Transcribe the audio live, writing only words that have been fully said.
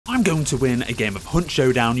I'm going to win a game of Hunt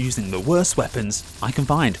Showdown using the worst weapons I can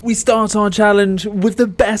find. We start our challenge with the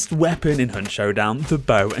best weapon in Hunt Showdown, the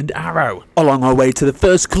bow and arrow. Along our way to the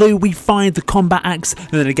first clue, we find the combat axe,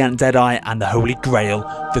 and then again Deadeye, and the holy grail,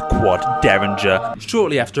 the quad derringer.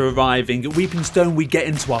 Shortly after arriving at Weeping Stone, we get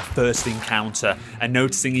into our first encounter, and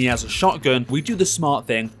noticing he has a shotgun, we do the smart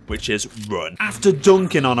thing, which is run. After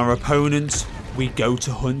dunking on our opponent, we go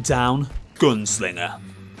to hunt down Gunslinger.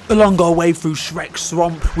 Along our way through Shrek's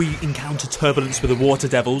swamp, we encounter turbulence with the water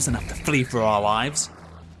devils and have to flee for our lives.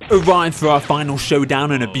 Arrive for our final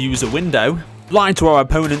showdown and abuse a window. Lie to our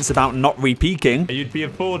opponents about not re-peeking. You'd be a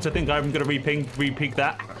fool to think I'm going to re-peek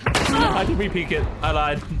that. I did re-peek it. I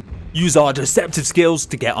lied. Use our deceptive skills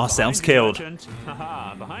to get ourselves killed.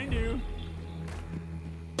 Haha, behind you.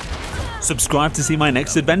 Subscribe to see my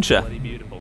next adventure. Bloody beautiful.